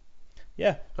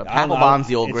 Yeah. But I don't know. Papelbon's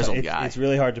the old It's- grizzled it's- guy. It's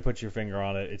really hard to put your finger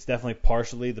on it. It's definitely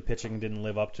partially the pitching didn't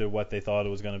live up to what they thought it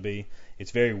was going to be.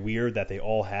 It's very weird that they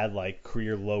all had like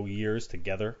career low years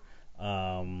together.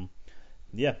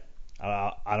 Yeah.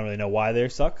 I don't really know why they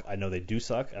suck. I know they do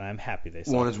suck, and I'm happy they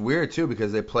suck. Well, and it's weird too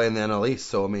because they play in the NL East.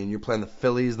 So I mean, you're playing the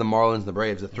Phillies, the Marlins, the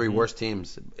Braves, the 3 worst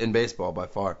teams in baseball by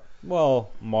far.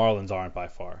 Well, Marlins aren't by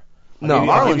far. No, I'll give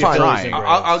Marlins you fine. Phillies and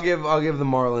I'll Braves. give the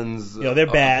Marlins. They're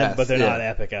a bad, pass. but they're Yeah. not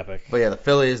epic. But yeah, the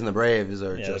Phillies and the Braves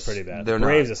are Yeah, just they're pretty bad. They're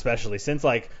Braves not. especially since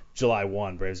like July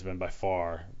 1, Braves have been by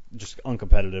far just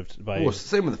uncompetitive. Well,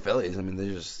 same with the Phillies. I mean, they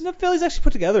just The Phillies actually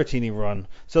put together a teeny run.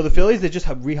 So the Phillies, they just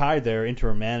have rehired their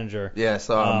interim manager. yeah.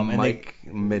 So and Mike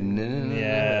Midnin,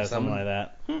 Yeah, something like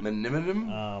that.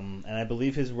 Midnin. And I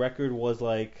believe his record was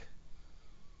like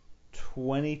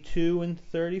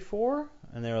 22-34.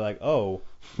 and they were like, oh,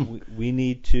 we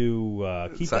need to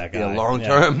keep that guy. Yeah, long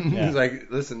term. Yeah. He's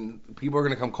like, listen, people are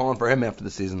going to come calling for him after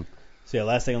the season. So yeah,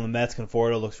 last thing on the Mets,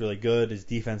 Conforto looks really good. His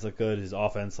defense looks good. His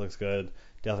offense looks good.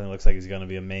 Definitely looks like he's going to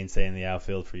be a mainstay in the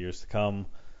outfield for years to come.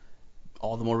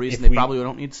 All the more reason If they probably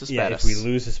don't need Cespedes. Yeah, if we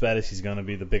lose Cespedes, he's going to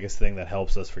be the biggest thing that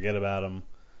helps us forget about him.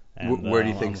 And, Where do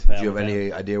you think? Do you have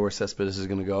any idea where Cespedes is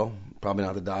going to go? Probably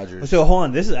not the Dodgers. So hold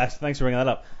on, this is actually, thanks for bringing that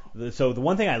up. So the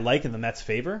one thing I like in the Mets'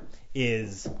 favor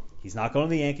is he's not going to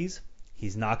the Yankees,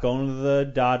 he's not going to the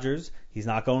Dodgers, he's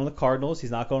not going to the Cardinals,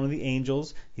 he's not going to the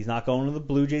Angels, he's not going to the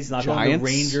Blue Jays, he's not going to the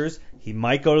Rangers. He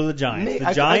might go to the Giants.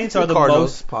 The Giants are the Cardinals,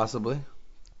 most possibly.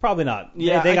 Probably not.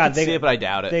 Yeah, I can see it, but I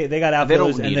doubt it. They got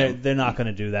outfielders, they don't need and they're not going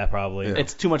to do that probably. Yeah.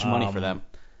 It's too much money for them.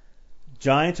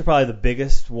 Giants are probably the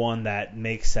biggest one that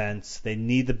makes sense. They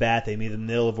need the bat. They need the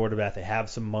middle of order bat. They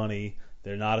have some money.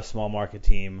 They're not a small market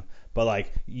team. But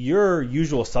like your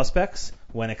usual suspects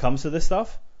when it comes to this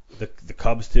stuff, the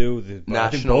Cubs too. I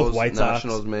think both White Sox,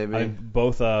 Nationals maybe. I think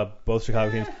both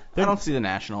Chicago teams. I don't see the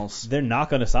Nationals. They're not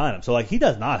going to sign him. So like he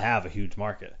does not have a huge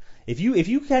market. If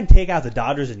you can take out the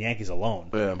Dodgers and Yankees alone,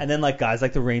 and then like guys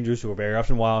like the Rangers who are very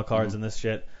often wild cards in this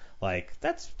shit, like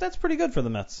that's pretty good for the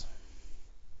Mets.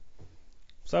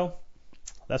 So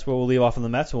that's where we'll leave off on the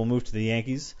Mets, and we'll move to the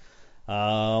Yankees.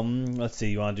 Let's see.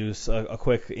 You want to do a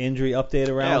quick injury update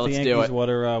around the Yankees? Do it. What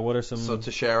are some? So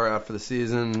Teixeira out for the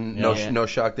season. No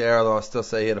shock there. Although I still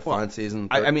say he had a fine season.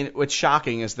 I mean, what's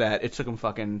shocking is that it took him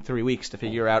fucking 3 weeks to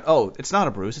figure out. Oh, it's not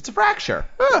a bruise, it's a fracture.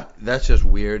 That's just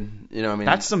weird. You know, what I mean,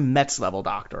 that's some Mets level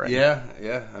doctoring. Yeah.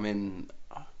 I mean,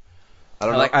 I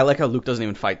don't know. I like how Luke doesn't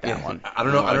even fight that one. I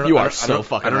don't know. You are so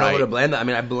fucking right. I don't know who to blame that. I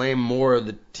mean, I blame more of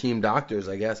the team doctors.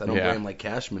 I guess I don't blame like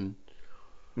Cashman.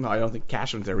 No, I don't think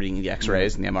Cashman's there reading the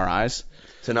X-rays and the MRIs.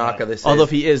 Tanaka, they say. Although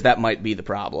if he is, that might be the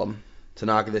problem.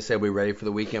 Tanaka, they say we're ready for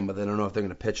the weekend, but they don't know if they're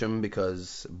going to pitch him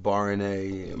because barring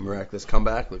a miraculous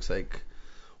comeback, looks like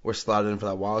we're slotted in for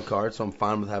that wild card. So I'm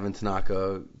fine with having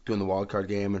Tanaka doing the wild card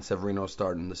game and Severino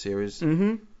starting the series.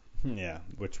 Mm-hmm. Yeah,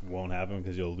 which won't happen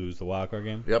because you'll lose the wild card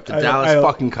game. You're up to Dallas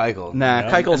fucking Keuchel. Nah,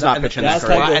 Keuchel's not pitching Dallas this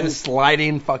great. Keuchel- And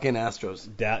sliding fucking Astros.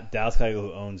 Dallas Keuchel,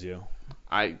 who owns you.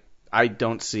 I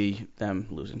don't see them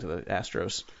losing to the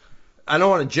Astros. I don't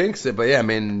want to jinx it, but yeah, I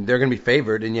mean they're going to be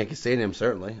favored in Yankee Stadium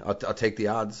certainly. I'll take the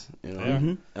odds, you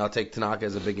know. Yeah. I'll take Tanaka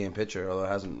as a big game pitcher, although it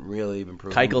hasn't really been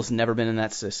proven. Keuchel's never been in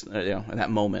that system, in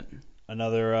that moment.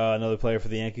 Another player for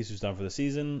the Yankees who's done for the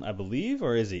season, I believe,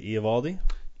 or is he Eovaldi?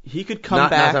 He could come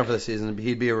not back. Not done for the season.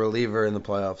 He'd be a reliever in the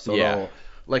playoffs. So Yeah.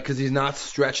 because he's not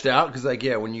stretched out. Because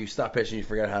when you stop pitching, you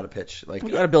forget how to pitch. Like You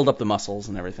got to build up the muscles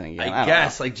and everything again. I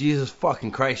guess, like Jesus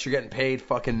fucking Christ, you're getting paid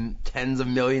fucking tens of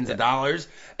millions of dollars,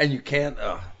 and you can't.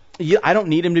 Yeah, I don't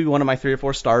need him to be one of my 3 or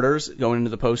 4 starters going into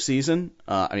the postseason.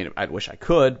 I mean, I wish I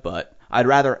could, but I'd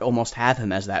rather almost have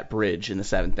him as that bridge in the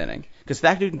 7th inning. Because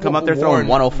that dude can come up there throwing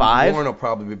 105. Warren will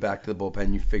probably be back to the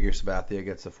bullpen. You figure Sabathia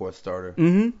gets the 4th starter.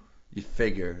 Mm-hmm. You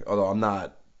figure, although I'm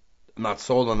not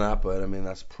sold on that, but I mean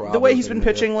that's probably The way he's been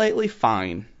pitching lately,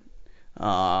 fine.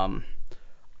 I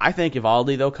think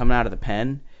Eovaldi, though, coming out of the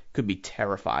pen, could be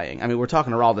terrifying. I mean, we're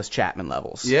talking Aroldis Chapman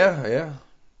levels. Yeah.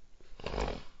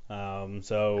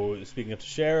 So speaking of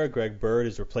Teixeira, Greg Bird,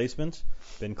 his replacement,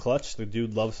 been clutch. The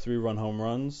dude loves 3-run home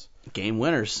runs. Game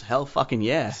winners, hell fucking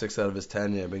yeah. 6 out of his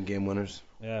 10, been game winners.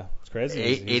 Yeah, it's crazy.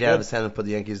 8 out of 10 have put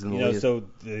the Yankees in the lead. So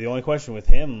the only question with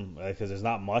him, because there's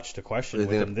not much to question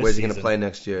with him this where's he season. going to play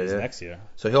next year? Is Yeah. next year.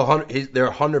 So they're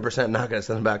 100% not going to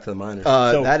send him back to the minors.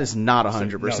 That is not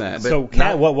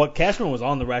 100%. What Cashman was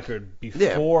on the record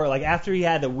before, like after he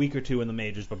had a week or two in the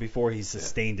majors, but before he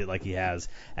sustained it like he has,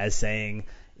 as saying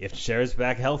if Teixeira's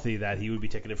back healthy, that he would be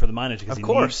ticketed for the minors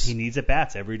because he needs at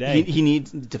bats every day. He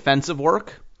needs defensive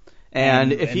work.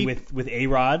 And with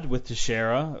A-Rod, with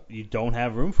Teixeira, you don't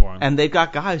have room for him. And they've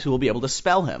got guys who will be able to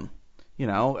spell him. You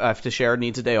know, if Teixeira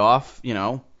needs a day off,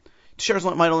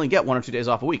 Teixeira might only get 1 or 2 days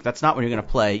off a week. That's not when you're going to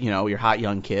play, your hot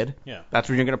young kid. Yeah. That's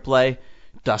when you're going to play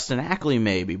Dustin Ackley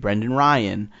maybe, Brendan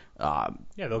Ryan,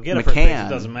 they'll get a McCann, first base, it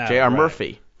doesn't matter. J.R. Right.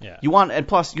 Murphy. Yeah. And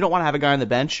plus, you don't want to have a guy on the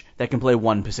bench that can play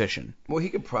one position. Well, he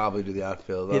could probably do the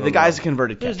outfield. The guy's a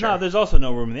converted catcher. There's also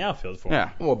no room in the outfield for him. Yeah.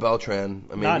 Well, Beltran.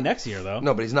 I mean, not next year though.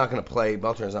 No, but he's not going to play.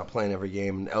 Beltran's not playing every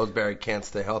game. And Ellsbury can't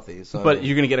stay healthy. So. But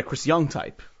you're going to get a Chris Young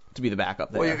type to be the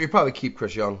backup there. Well, you probably keep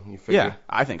Chris Young. You figure. Yeah,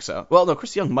 I think so. Well, no,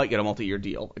 Chris Young might get a multi-year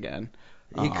deal again.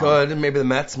 He could. Maybe the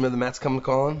Mets come to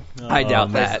call him. I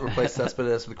doubt that. Replace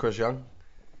Cespedes with Chris Young.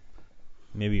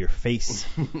 Maybe your face.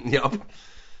 Yep.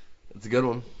 That's a good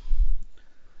one.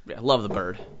 Yeah, love the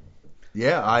bird.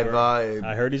 Yeah, I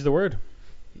heard he's the word.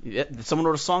 Yeah, someone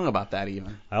wrote a song about that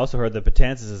even. I also heard that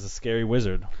Betances is a scary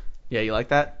wizard. Yeah, you like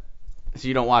that? So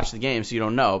you don't watch the game, so you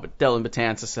don't know. But Dylan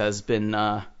Betances has been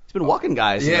he's been walking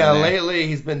guys. Yeah, here and there. lately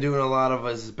he's been doing a lot of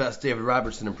his best David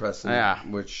Robertson impression. Yeah.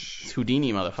 Which, It's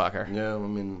Houdini, motherfucker. yeah, I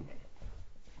mean,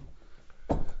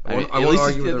 I mean, I won't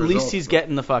argue with at the least results, he's but-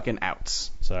 getting the fucking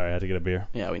outs. Sorry, I had to get a beer.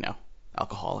 Yeah, we know.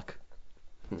 Alcoholic.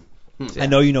 I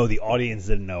know you know the audience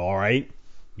didn't know, all right?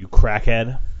 You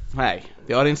crackhead. Hey,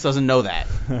 the audience doesn't know that.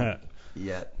 A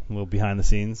Yet. little behind the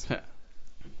scenes.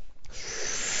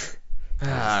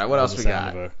 What else we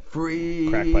Sound got? of a Free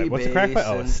crack pipe. What's a crack pipe?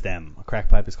 Oh, a basin. stem. A crack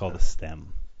pipe is called a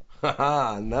stem.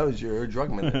 Haha, and that was your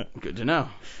drug minute. Good to know.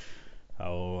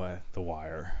 The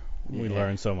Wire. We Yeah.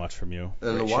 learned so much from you.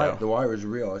 And Great the show. wire is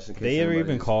real. Just in case They ever anybody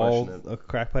even was called questioning a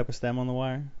crack pipe a stem on The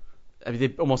Wire? I mean, they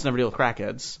almost never deal with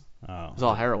crackheads. Oh. It's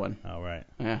all heroin. Oh, right.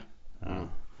 Yeah. Oh. Mm.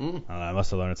 I don't know. I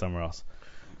must have learned it somewhere else.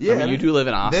 it. Yeah, I mean, you do live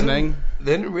in they didn't, Ossining.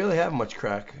 they didn't really have much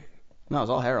crack. No, it's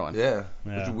all heroin. Yeah,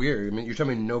 Yeah. it's weird. I mean, you're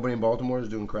telling me nobody in Baltimore is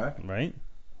doing crack? Right?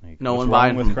 Like, No what's one wrong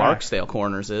buying with from crack? Barksdale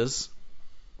Corners is.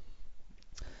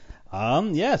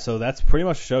 Yeah, so that's pretty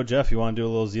much the show. Jeff, you want to do a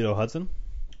little Zito Hudson?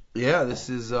 Yeah, this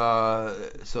is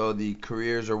so the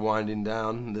careers are winding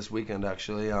down this weekend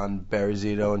actually on Barry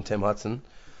Zito and Tim Hudson.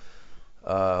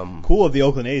 Cool of the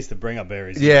Oakland A's to bring up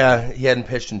Barry Zito. Yeah, he hadn't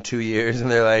pitched in 2 years, and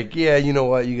they're like, yeah, you know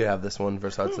what, you could have this one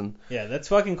versus Hudson. Yeah, that's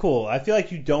fucking cool. I feel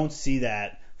like you don't see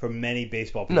that from many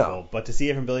baseball people, No. but to see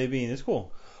it from Billy Beane is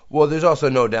cool. Well, there's also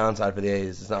no downside for the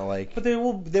A's. It's not like But there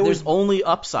There's would only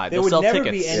upside. there They'll would sell never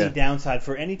tickets. be any Yeah. downside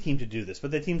for any team to do this, but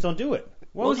the teams don't do it.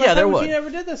 When Well, was yeah, the there last time a would. team ever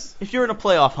did this? If you're in a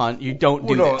playoff hunt, you don't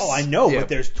do Well, no, this. Oh, I know, Yeah. but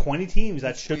there's 20 teams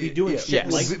that should be doing shit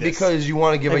Yes. like this. because you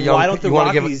want to give Like, a young why don't the you want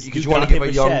to give Rockies because do you want to give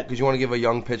Dante a young Bichette? because you want to give a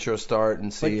young pitcher a start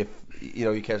and see if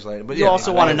you catch later. But You yeah,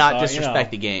 also I want to mean, not you know.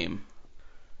 disrespect the game.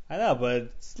 I know,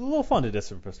 but it's a little fun to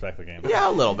disrespect the game. Yeah,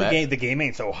 a little bit. The game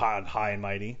ain't so high and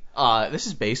mighty. This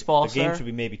is baseball, The game sir. should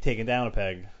be maybe taken down a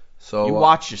peg. So You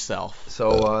watch yourself.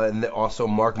 and also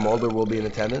Mark Mulder will be in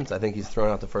attendance. I think he's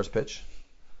throwing out the first pitch.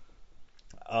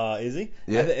 Is he?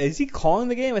 Yeah. Is he calling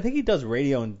the game? I think he does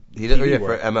radio and He does TV for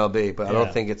work. MLB, but I Yeah.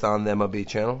 don't think it's on the MLB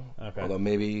channel. Okay. Although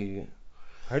maybe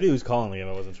I heard he was calling the game.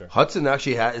 I wasn't sure. Hudson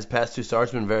actually his past 2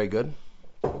 starts been very good.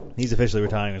 He's officially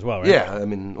retiring as well, right? Yeah, I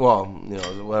mean, well,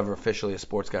 whatever officially a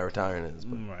sports guy retiring is.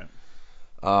 But, Right.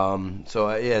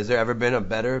 has there ever been a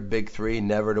better Big Three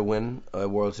never to win a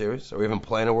World Series or even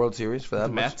play in a World Series for that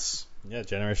The much? Mets. Yeah,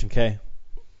 Generation K.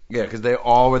 Yeah, because they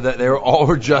all were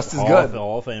just as good.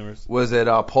 Hall of Famers. Was it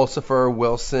Pulsifer,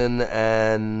 Wilson,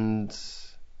 and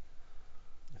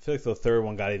I feel like the third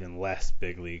one got even less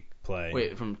big league play.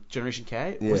 Wait, from Generation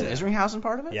K? Yeah. Was it Isringhausen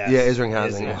part of it? Yes. yeah,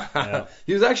 Isringhausen. Isringhausen, yeah.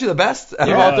 He was actually the best out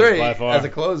He of all was, three by far. as a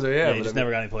closer. Yeah, Yeah, he but just I mean,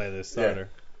 never got any play of this starter.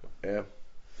 Yeah.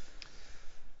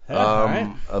 Yeah, all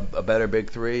right. A better Big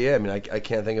Three. Yeah, I mean, I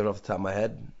can't think of it off the top of my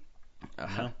head.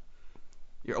 No.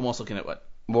 You're almost looking at what?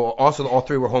 Well, also all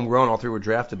 3 were homegrown. All 3 were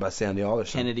drafted by Sandy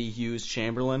Alderson. Kennedy, Hughes,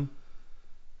 Chamberlain.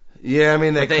 Yeah, I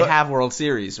mean But they could- have World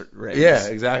Series rings. Yeah,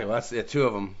 exactly. Well, that's 2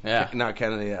 of them. Yeah. Not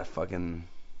Kennedy. Yeah, fucking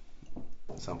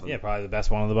something. Yeah, probably the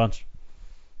best one of the bunch.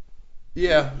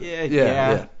 Yeah.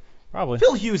 Yeah. Probably.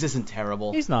 Phil Hughes isn't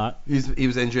terrible. He's not. He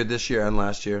was injured this year and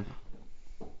last year.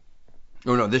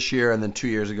 Oh no, this year and then 2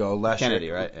 years ago. Last Kennedy,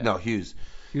 year, right? Yeah. No, Hughes.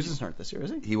 Hughes isn't hurt this year,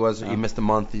 is he? He was. He missed a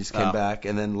month. He just came Oh. back,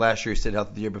 and then last year he stayed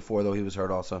healthy. The year before, though, he was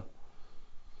hurt also.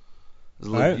 As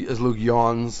Luke, Right. as Luke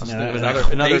yawns. Yeah, Another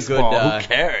Baseball, good who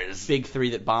cares? Big Three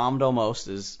that bombed almost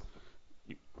is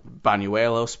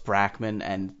Banuelos, Brackman,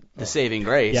 and the saving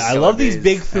grace. Yeah, I So love it these is.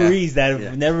 big threes that have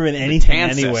Yeah. never been anything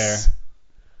Betances. anywhere.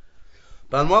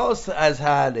 Banuelos has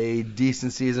had a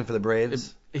decent season for the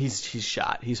Braves. He's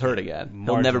shot. He's hurt again.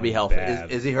 He'll never be Marginally healthy.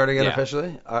 bad. Is he hurt again Yeah.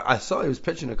 officially? I saw he was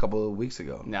pitching a couple of weeks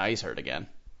ago. No, he's hurt again.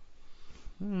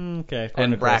 Okay. And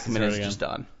according to Chris, he's Brackman hurt is again. just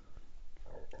done.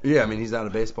 Yeah, I mean he's out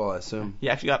of baseball, I assume. He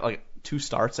actually got like 2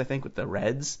 starts, I think, with the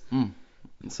Reds.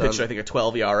 Sounds, Pitched, I think, a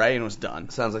 12 ERA and was done.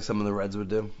 sounds like something the Reds would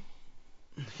do.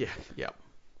 Yeah.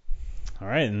 All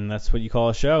right, and that's what you call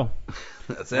a show.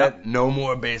 That's Yep. it. No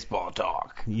more baseball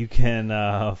talk. You can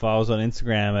follow us on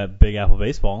Instagram at Big Apple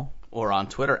Baseball, Or on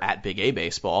Twitter at Big A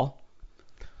Baseball.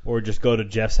 or just go to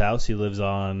Jeff's house. He lives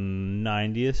on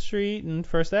 90th Street and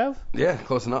First Ave. Yeah,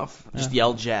 close enough. Just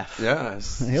yell Jeff. Yeah,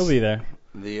 it's- He'll be there.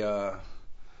 the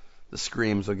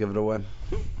screams will give it away.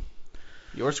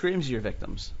 Your screams, your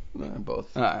victims.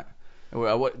 Both. All right.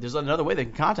 Well, there's another way they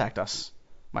can contact us.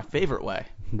 My favorite way.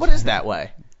 What is that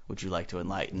way? Would you like to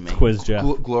enlighten me? Quiz Jeff.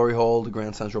 Glory Hole, the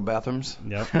Grand Central bathrooms.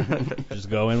 Yep. Just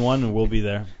go in one and we'll be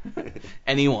there.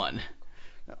 Anyone.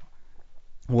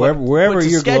 Wherever but to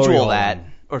your schedule glory hole. that,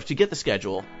 or to get the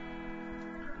schedule,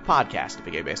 podcast at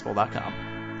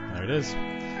BigABaseball.com. There it is.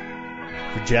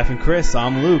 For Jeff and Chris,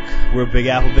 I'm Luke. We're Big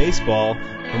Apple Baseball,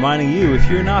 reminding you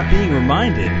if you're not being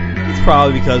reminded, it's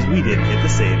probably because we didn't hit the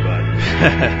save button.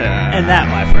 And that,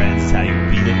 my friends, is how you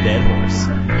beat a dead horse.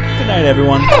 Good night,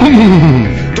 everyone.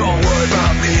 Don't worry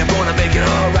about me, I'm gonna make it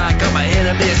alright. Got my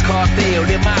enemies concealed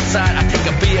in my sight. I take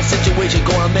a BS situation,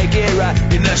 gonna make it right.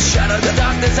 In the shadow of the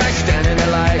darkness, I stand in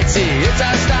the light. See, it's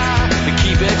our style to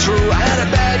keep it true. I had a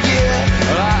bad year,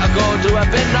 I go through. I've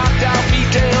been knocked out,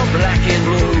 beat down, black and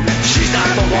blue. She's not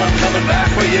the one coming back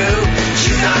for you.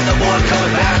 She's not the one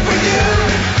coming back for you.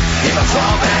 If I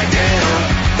fall back down,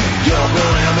 you're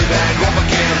gonna help me back up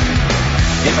again.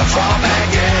 If I fall back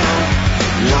down,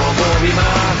 you're gonna be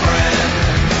my friend.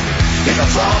 If I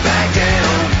fall back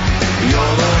down,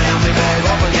 you're gonna help me back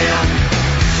up again.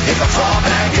 If I fall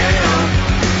back down,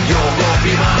 you're gonna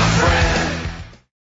be my friend.